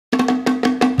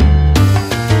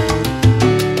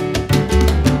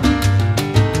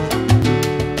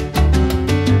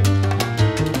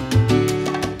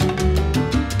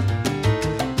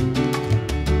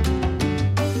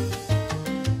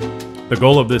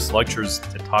goal of this lecture is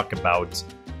to talk about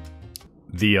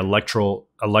the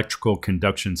electrical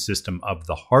conduction system of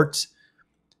the heart.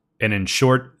 And in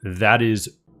short, that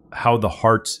is how the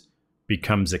heart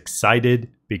becomes excited,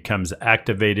 becomes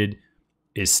activated,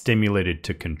 is stimulated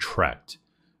to contract.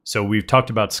 So we've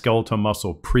talked about skeletal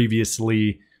muscle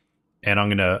previously, and I'm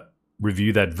going to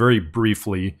review that very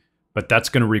briefly, but that's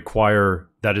going to require,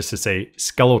 that is to say,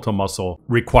 skeletal muscle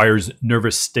requires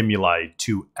nervous stimuli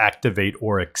to activate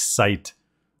or excite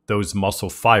those muscle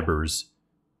fibers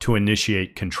to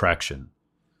initiate contraction.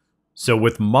 So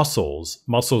with muscles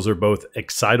are both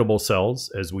excitable cells,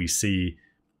 as we see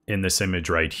in this image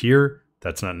right here.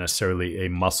 That's not necessarily a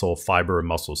muscle fiber or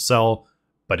muscle cell,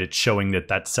 but it's showing that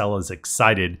that cell is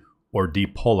excited or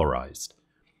depolarized.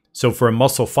 So for a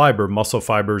muscle fiber, muscle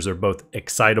fibers are both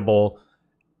excitable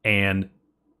and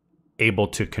able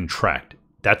to contract.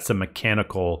 That's the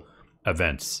mechanical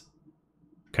events.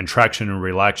 Contraction and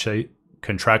relaxation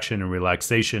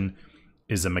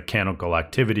is a mechanical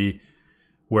activity,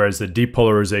 whereas the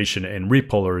depolarization and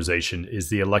repolarization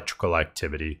is the electrical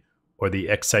activity or the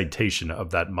excitation of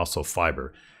that muscle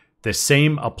fiber. The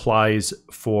same applies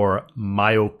for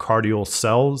myocardial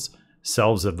cells,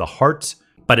 cells of the heart,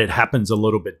 but it happens a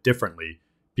little bit differently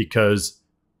because,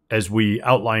 as we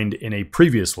outlined in a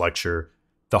previous lecture,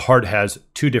 the heart has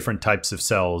two different types of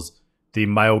cells: the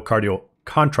myocardial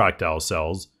contractile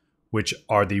cells, which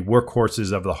are the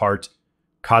workhorses of the heart,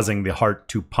 causing the heart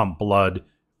to pump blood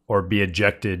or be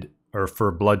ejected, or for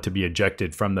blood to be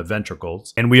ejected from the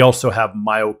ventricles. And we also have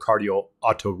myocardial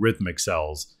autorhythmic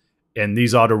cells. And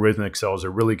these autorhythmic cells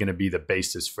are really going to be the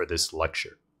basis for this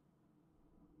lecture.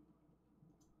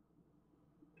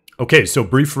 Okay, so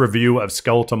brief review of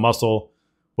skeletal muscle.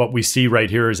 What we see right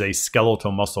here is a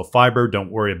skeletal muscle fiber.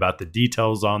 Don't worry about the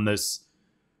details on this.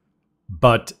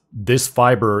 But this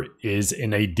fiber is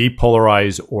in a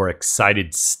depolarized or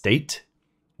excited state.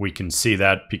 We can see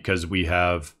that because we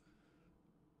have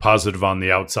positive on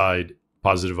the outside,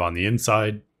 positive on the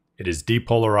inside. It is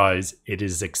depolarized, it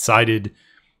is excited,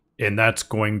 and that's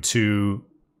going to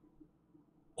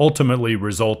ultimately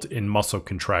result in muscle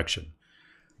contraction.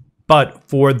 But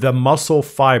for the muscle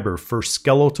fiber, for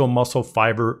skeletal muscle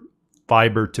fiber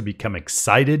to become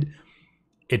excited,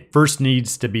 it first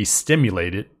needs to be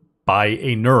stimulated by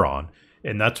a neuron.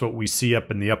 And that's what we see up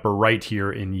in the upper right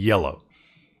here in yellow.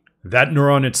 That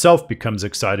neuron itself becomes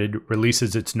excited,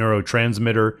 releases its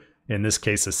neurotransmitter, in this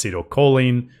case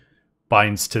acetylcholine,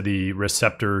 binds to the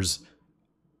receptors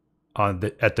at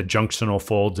the junctional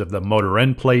folds of the motor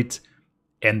end plate,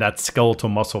 and that skeletal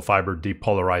muscle fiber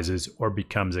depolarizes or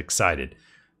becomes excited.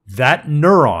 That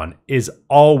neuron is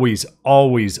always,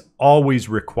 always, always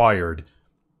required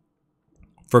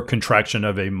for contraction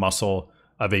of a muscle,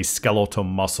 of a skeletal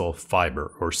muscle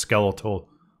fiber or skeletal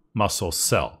muscle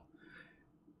cell.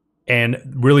 And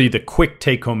really the quick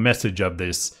take-home message of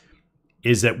this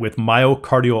is that with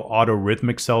myocardial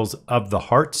autorhythmic cells of the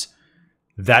heart,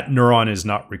 that neuron is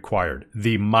not required.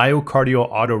 The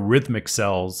myocardial autorhythmic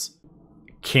cells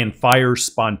can fire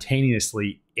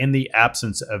spontaneously in the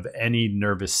absence of any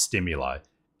nervous stimuli.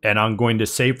 And I'm going to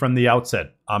say from the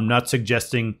outset, I'm not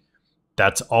suggesting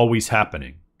that's always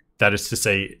happening. That is to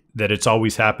say that it's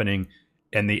always happening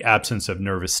in the absence of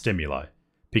nervous stimuli,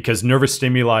 because nervous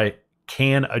stimuli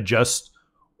can adjust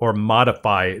or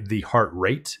modify the heart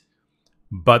rate,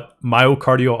 but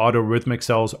myocardial autorhythmic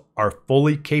cells are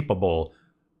fully capable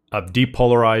of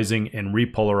depolarizing and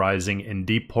repolarizing and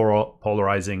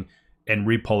depolarizing and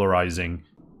repolarizing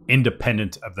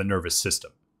independent of the nervous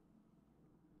system.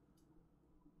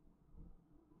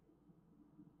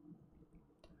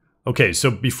 Okay, so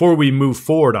before we move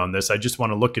forward on this, I just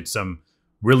want to look at some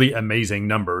really amazing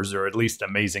numbers, or at least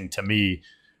amazing to me.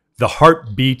 The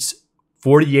heart beats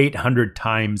 4,800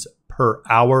 times per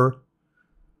hour,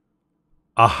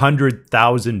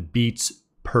 100,000 beats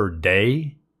per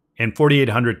day, and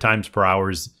 4,800 times per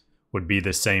hour would be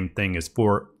the same thing as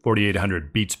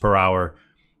 4,800 beats per hour,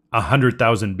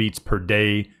 100,000 beats per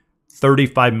day,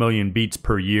 35 million beats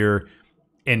per year,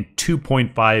 and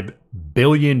 2.5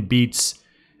 billion beats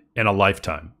in a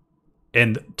lifetime.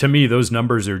 And to me, those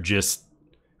numbers are just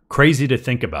crazy to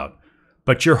think about.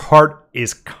 But your heart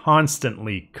is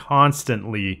constantly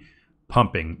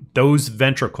pumping. Those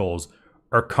ventricles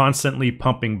are constantly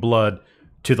pumping blood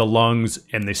to the lungs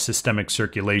and the systemic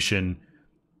circulation,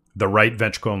 the right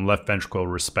ventricle and left ventricle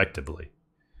respectively.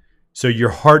 So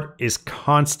your heart is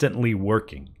constantly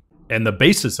working. And the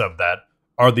basis of that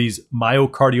are these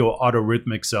myocardial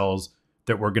autorhythmic cells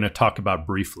that we're going to talk about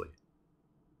briefly.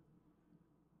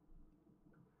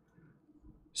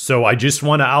 So I just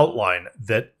want to outline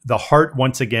that the heart,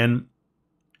 once again,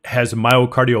 has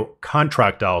myocardial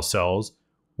contractile cells,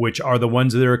 which are the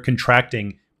ones that are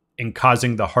contracting and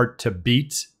causing the heart to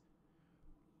beat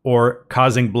or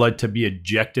causing blood to be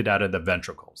ejected out of the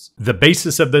ventricles. The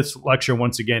basis of this lecture,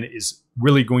 once again, is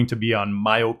really going to be on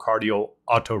myocardial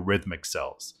autorhythmic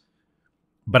cells.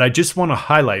 But I just want to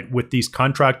highlight with these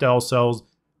contractile cells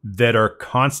that are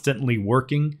constantly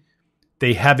working,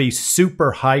 they have a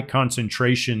super high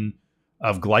concentration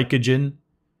of glycogen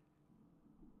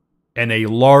and a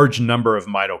large number of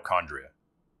mitochondria.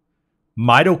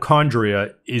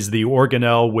 Mitochondria is the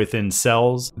organelle within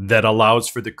cells that allows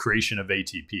for the creation of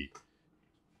ATP.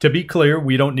 To be clear,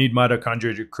 we don't need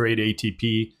mitochondria to create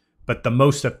ATP, but the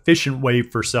most efficient way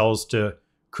for cells to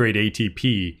create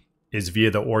ATP is via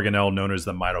the organelle known as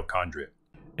the mitochondria.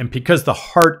 And because the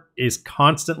heart is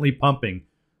constantly pumping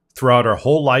throughout our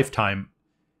whole lifetime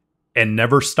and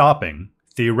never stopping,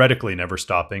 theoretically never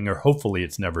stopping, or hopefully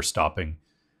it's never stopping,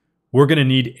 we're going to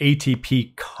need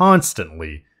ATP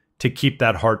constantly to keep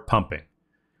that heart pumping.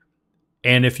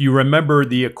 And if you remember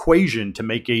the equation to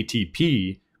make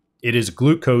ATP, it is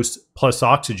glucose plus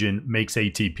oxygen makes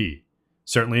ATP.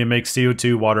 Certainly it makes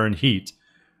CO2, water, and heat,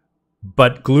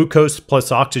 but glucose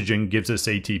plus oxygen gives us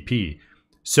ATP.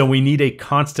 So we need a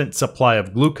constant supply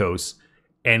of glucose,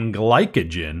 and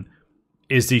glycogen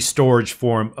is the storage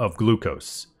form of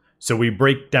glucose. So we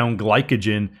break down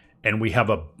glycogen and we have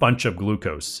a bunch of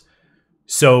glucose.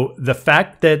 So the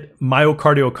fact that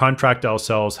myocardial contractile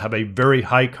cells have a very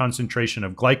high concentration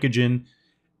of glycogen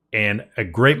and a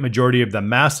great majority of the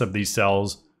mass of these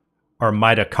cells are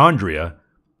mitochondria,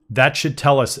 that should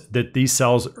tell us that these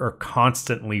cells are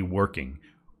constantly working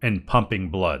and pumping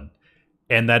blood.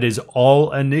 And that is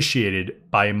all initiated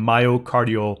by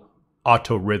myocardial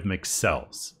autorhythmic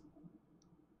cells.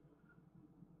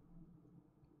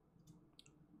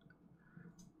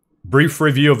 Brief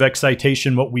review of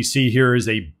excitation. What we see here is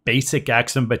a basic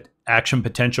action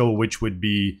potential, which would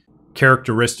be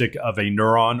characteristic of a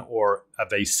neuron or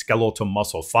of a skeletal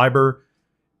muscle fiber.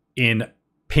 In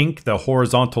pink, the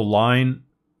horizontal line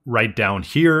right down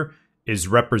here is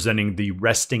representing the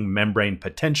resting membrane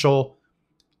potential.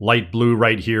 Light blue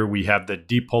right here, we have the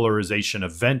depolarization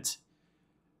event.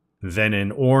 Then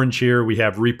in orange here, we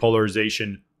have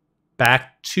repolarization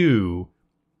back to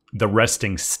the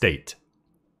resting state.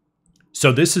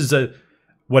 So this is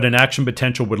what an action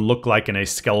potential would look like in a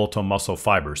skeletal muscle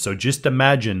fiber. So just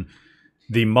imagine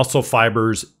the muscle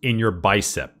fibers in your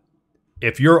bicep.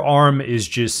 If your arm is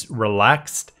just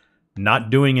relaxed, not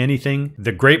doing anything,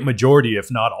 the great majority, if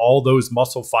not all those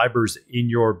muscle fibers in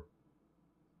your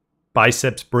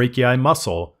biceps brachii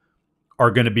muscle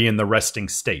are going to be in the resting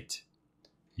state.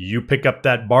 You pick up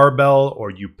that barbell or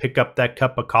you pick up that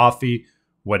cup of coffee,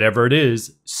 whatever it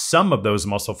is, some of those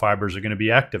muscle fibers are going to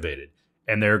be activated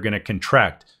and they're going to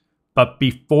contract. But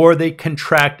before they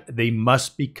contract, they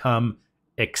must become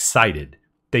excited.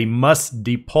 They must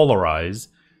depolarize,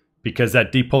 because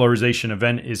that depolarization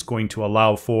event is going to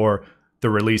allow for the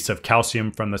release of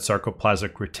calcium from the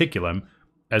sarcoplasmic reticulum,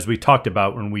 as we talked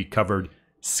about when we covered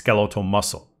skeletal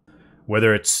muscle.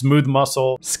 Whether it's smooth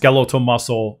muscle, skeletal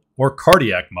muscle, or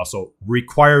cardiac muscle,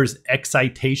 requires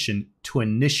excitation to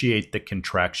initiate the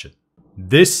contraction.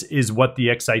 This is what the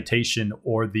excitation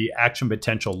or the action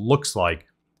potential looks like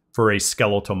for a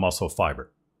skeletal muscle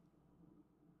fiber.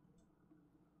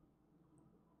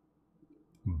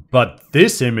 But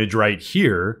this image right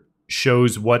here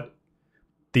shows what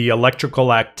the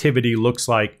electrical activity looks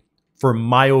like for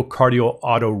myocardial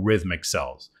autorhythmic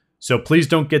cells. So please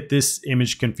don't get this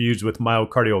image confused with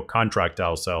myocardial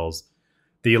contractile cells.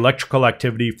 The electrical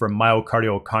activity for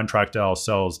myocardial contractile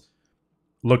cells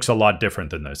looks a lot different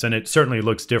than this. And it certainly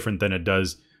looks different than it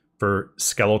does for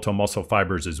skeletal muscle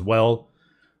fibers as well.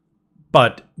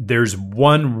 But there's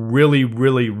one really,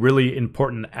 really, really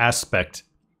important aspect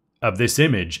of this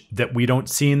image that we don't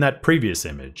see in that previous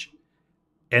image.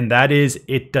 And that is,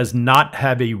 it does not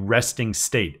have a resting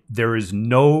state. There is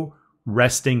no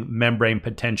resting membrane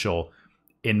potential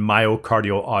in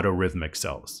myocardial autorhythmic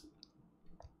cells.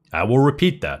 I will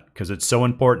repeat that because it's so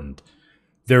important.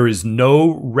 There is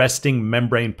no resting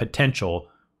membrane potential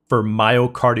for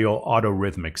myocardial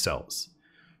autorhythmic cells.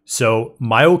 So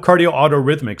myocardial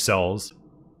autorhythmic cells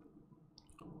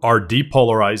are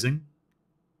depolarizing,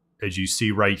 as you see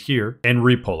right here, and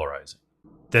repolarizing.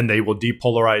 Then they will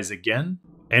depolarize again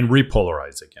and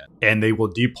repolarize again. And they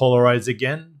will depolarize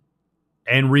again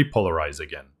and repolarize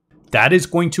again. That is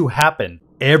going to happen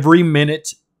every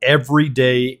minute, every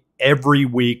day, every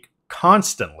week,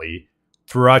 constantly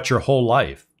throughout your whole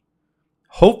life.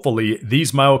 Hopefully,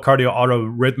 these myocardial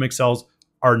autorhythmic cells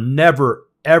are never,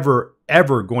 ever,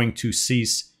 ever going to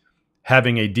cease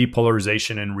having a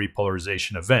depolarization and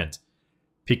repolarization event,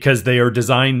 because they are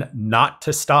designed not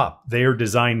to stop. They are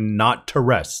designed not to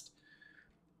rest.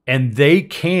 And they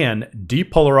can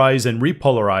depolarize and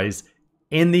repolarize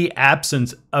in the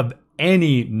absence of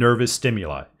any nervous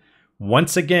stimuli.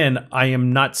 Once again, I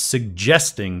am not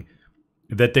suggesting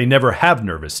that they never have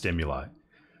nervous stimuli.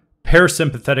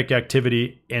 Parasympathetic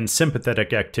activity and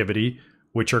sympathetic activity,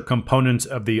 which are components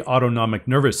of the autonomic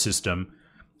nervous system,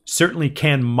 certainly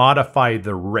can modify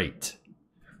the rate.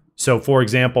 So, for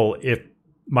example, if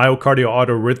myocardial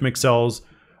autorhythmic cells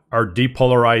are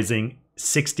depolarizing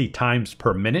 60 times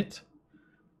per minute,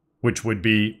 which would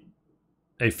be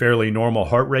a fairly normal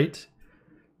heart rate,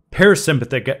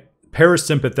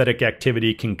 parasympathetic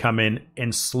activity can come in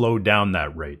and slow down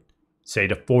that rate, say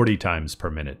to 40 times per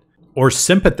minute. Or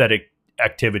sympathetic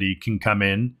activity can come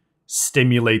in,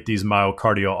 stimulate these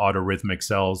myocardial autorhythmic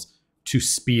cells to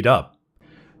speed up.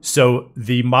 So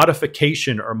the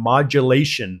modification or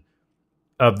modulation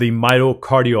of the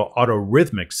myocardial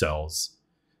autorhythmic cells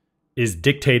is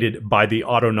dictated by the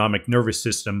autonomic nervous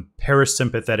system,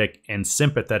 parasympathetic and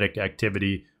sympathetic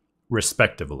activity,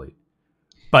 respectively.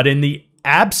 But in the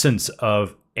absence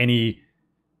of any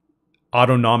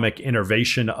autonomic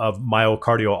innervation of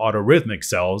myocardial autorhythmic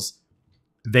cells,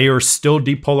 they are still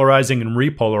depolarizing and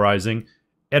repolarizing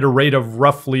at a rate of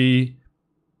roughly,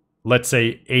 let's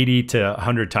say, 80 to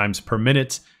 100 times per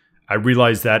minute. I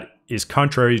realize that is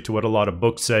contrary to what a lot of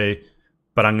books say,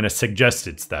 but I'm going to suggest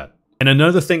it's that. And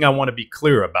another thing I want to be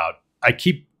clear about, I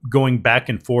keep going back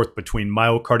and forth between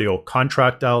myocardial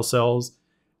contractile cells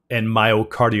and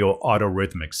myocardial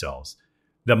autorhythmic cells.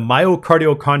 The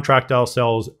myocardial contractile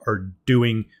cells are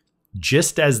doing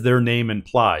just as their name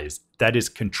implies, that is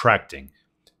contracting,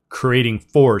 creating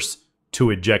force to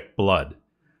eject blood.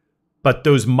 But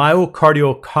those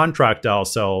myocardial contractile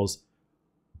cells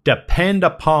depend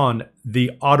upon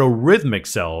the autorhythmic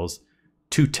cells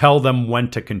to tell them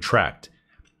when to contract,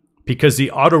 because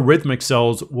the autorhythmic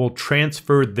cells will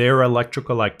transfer their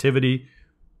electrical activity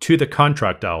to the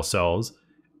contractile cells,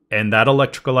 and that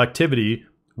electrical activity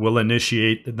will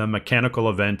initiate the mechanical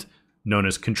event known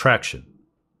as contraction.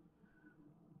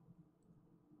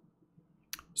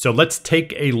 So let's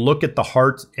take a look at the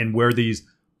heart and where these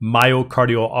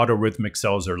myocardial autorhythmic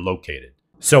cells are located.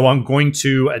 So I'm going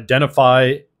to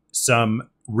identify some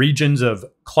regions of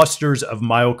clusters of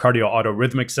myocardial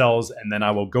autorhythmic cells, and then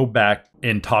I will go back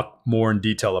and talk more in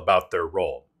detail about their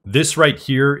role. This right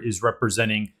here is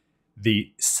representing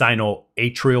the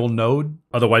sinoatrial node,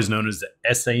 otherwise known as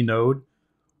the SA node,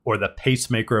 or the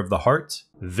pacemaker of the heart.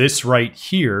 This right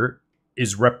here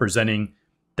is representing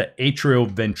the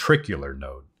atrioventricular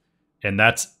node, and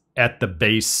that's at the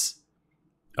base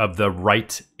of the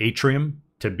right atrium.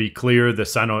 To be clear, the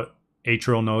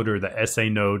sinoatrial node, or the SA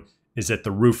node, is at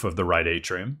the roof of the right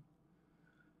atrium.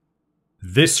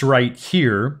 This right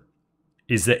here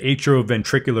is the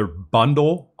atrioventricular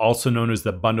bundle, also known as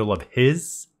the bundle of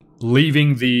His.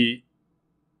 Leaving the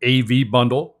AV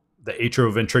bundle, the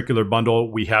atrioventricular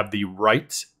bundle, we have the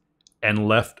right and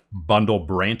left bundle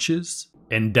branches.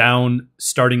 And down,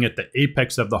 starting at the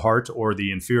apex of the heart, or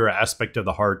the inferior aspect of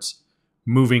the heart,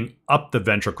 moving up the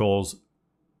ventricles,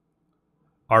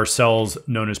 are cells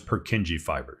known as Purkinje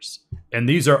fibers. And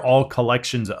these are all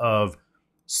collections of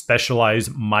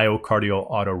specialized myocardial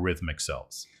autorhythmic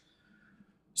cells.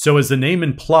 So as the name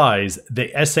implies,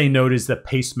 the SA node is the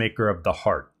pacemaker of the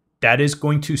heart. That is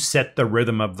going to set the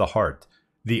rhythm of the heart.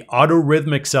 The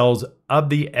autorhythmic cells of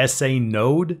the SA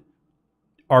node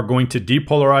are going to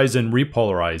depolarize and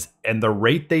repolarize. And the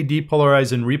rate they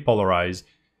depolarize and repolarize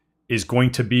is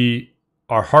going to be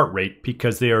our heart rate,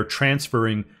 because they are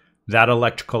transferring that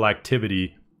electrical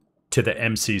activity to the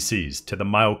MCCs, to the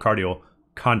myocardial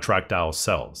contractile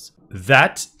cells.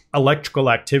 That electrical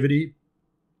activity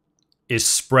is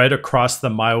spread across the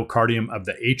myocardium of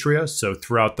the atria, so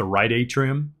throughout the right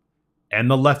atrium and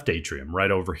the left atrium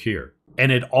right over here.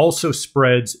 And it also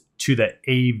spreads to the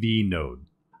AV node,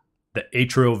 the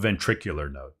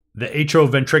atrioventricular node. The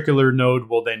atrioventricular node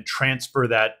will then transfer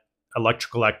that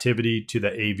electrical activity to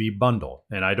the AV bundle.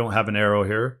 And I don't have an arrow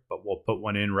here, but we'll put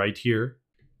one in right here.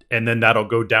 And then that'll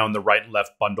go down the right and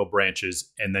left bundle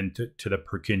branches and then to the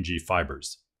Purkinje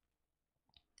fibers.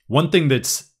 One thing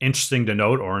that's interesting to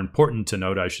note, or important to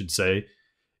note, I should say,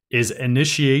 is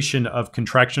initiation of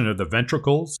contraction of the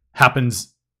ventricles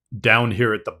happens down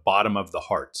here at the bottom of the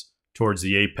heart, towards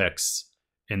the apex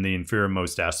in the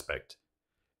inferiormost aspect.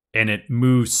 And it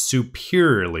moves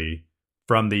superiorly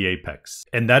from the apex.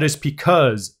 And that is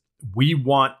because we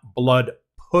want blood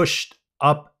pushed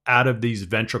up out of these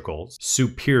ventricles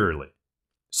superiorly.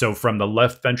 So from the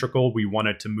left ventricle, we want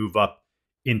it to move up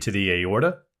into the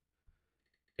aorta.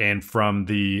 And from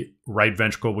the right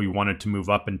ventricle, we want it to move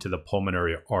up into the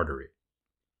pulmonary artery.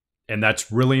 And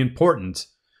that's really important.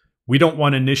 We don't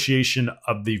want initiation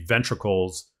of the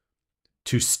ventricles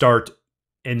to start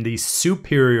in the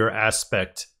superior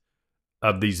aspect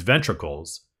of these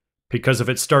ventricles, because if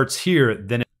it starts here,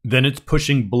 then it's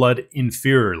pushing blood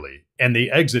inferiorly. And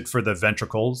the exit for the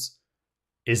ventricles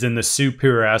is in the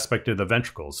superior aspect of the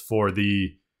ventricles. For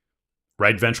the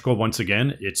right ventricle, once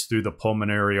again, it's through the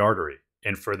pulmonary artery.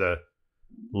 And for the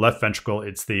left ventricle,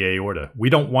 it's the aorta. We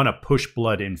don't want to push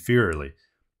blood inferiorly.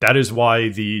 That is why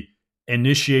the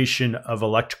initiation of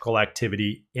electrical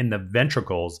activity in the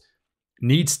ventricles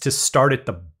needs to start at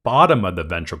the bottom of the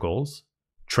ventricles,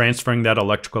 transferring that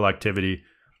electrical activity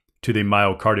to the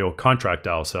myocardial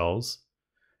contractile cells,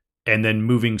 and then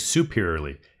moving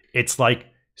superiorly. It's like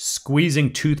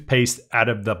squeezing toothpaste out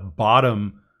of the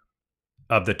bottom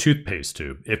of the toothpaste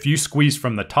tube. If you squeeze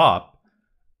from the top,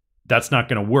 that's not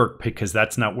going to work, because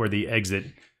that's not where the exit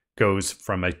goes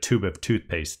from a tube of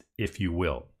toothpaste, if you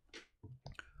will.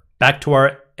 Back to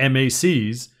our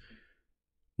MACs.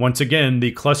 Once again,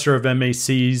 the cluster of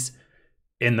MACs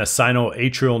in the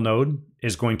sinoatrial node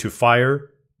is going to fire,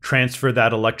 transfer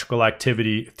that electrical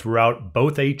activity throughout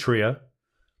both atria,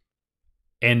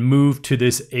 and move to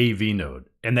this AV node.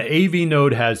 And the AV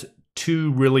node has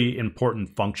two really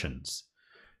important functions.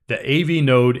 The AV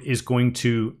node is going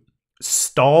to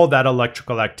stall that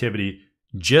electrical activity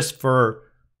just for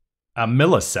a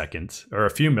millisecond or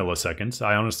a few milliseconds.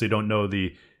 I honestly don't know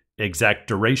the exact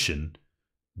duration.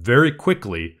 Very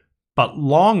quickly, but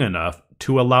long enough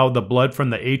to allow the blood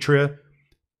from the atria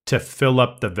to fill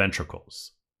up the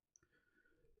ventricles.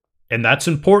 And that's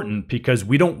important because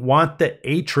we don't want the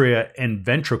atria and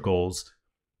ventricles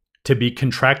to be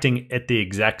contracting at the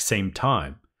exact same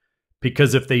time.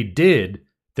 Because if they did,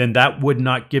 then that would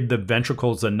not give the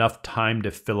ventricles enough time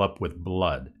to fill up with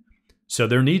blood. So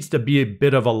there needs to be a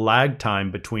bit of a lag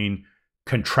time between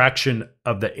contraction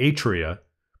of the atria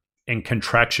and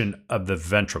contraction of the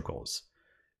ventricles.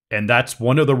 And that's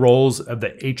one of the roles of the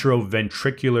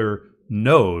atrioventricular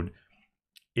node,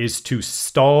 is to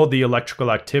stall the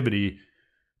electrical activity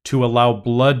to allow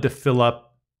blood to fill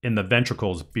up in the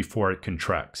ventricles before it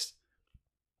contracts.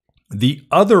 The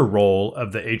other role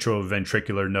of the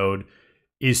atrioventricular node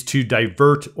is to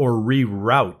divert or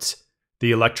reroute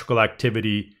the electrical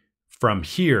activity from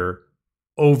here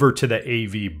over to the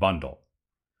AV bundle.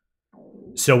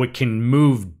 So it can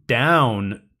move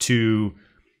down to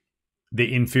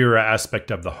the inferior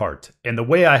aspect of the heart. And the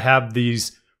way I have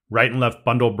these right and left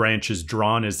bundle branches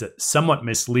drawn is somewhat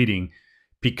misleading,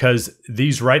 because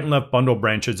these right and left bundle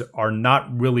branches are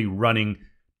not really running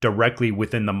directly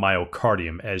within the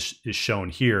myocardium, as is shown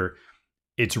here.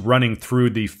 It's running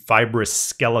through the fibrous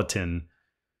skeleton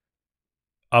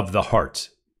of the heart.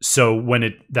 So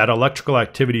when that electrical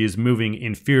activity is moving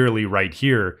inferiorly right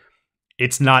here,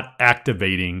 it's not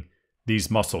activating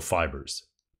these muscle fibers.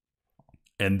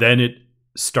 And then it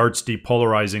starts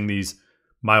depolarizing these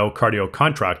myocardial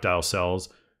contractile cells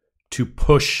to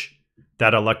push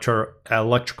that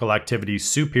electrical activity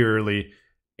superiorly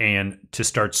and to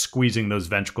start squeezing those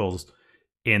ventricles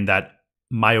in that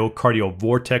myocardial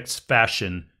vortex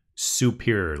fashion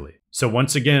superiorly. So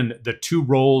once again, the two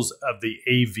roles of the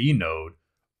AV node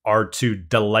are to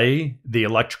delay the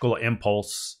electrical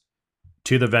impulse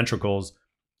to the ventricles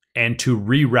and to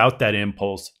reroute that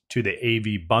impulse to the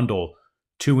AV bundle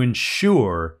to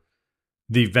ensure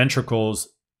the ventricles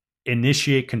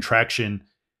initiate contraction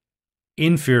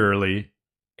inferiorly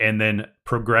and then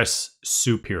progress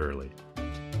superiorly.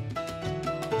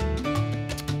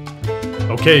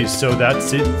 Okay, so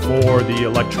that's it for the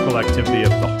electrical activity of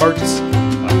the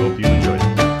heart.